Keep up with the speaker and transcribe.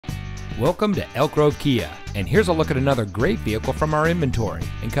Welcome to Elk Grove Kia, and here's a look at another great vehicle from our inventory,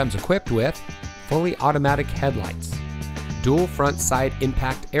 and comes equipped with fully automatic headlights, dual front side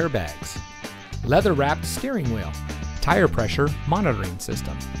impact airbags, leather-wrapped steering wheel, tire pressure monitoring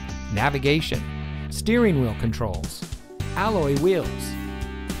system, navigation, steering wheel controls, alloy wheels,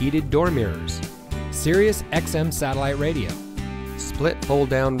 heated door mirrors, Sirius XM satellite radio, split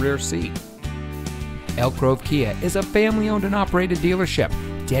fold-down rear seat. Elk Grove Kia is a family-owned and operated dealership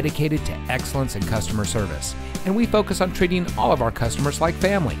dedicated to excellence in customer service, and we focus on treating all of our customers like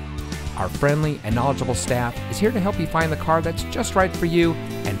family. Our friendly and knowledgeable staff is here to help you find the car that's just right for you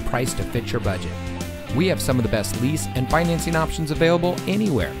and priced to fit your budget. We have some of the best lease and financing options available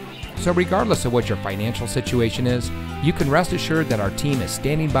anywhere. So regardless of what your financial situation is, you can rest assured that our team is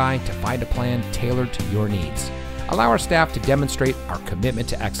standing by to find a plan tailored to your needs. Allow our staff to demonstrate our commitment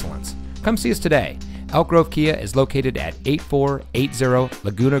to excellence. Come see us today. Elk Grove Kia is located at 8480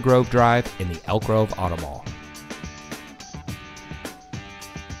 Laguna Grove Drive in the Elk Grove Auto Mall.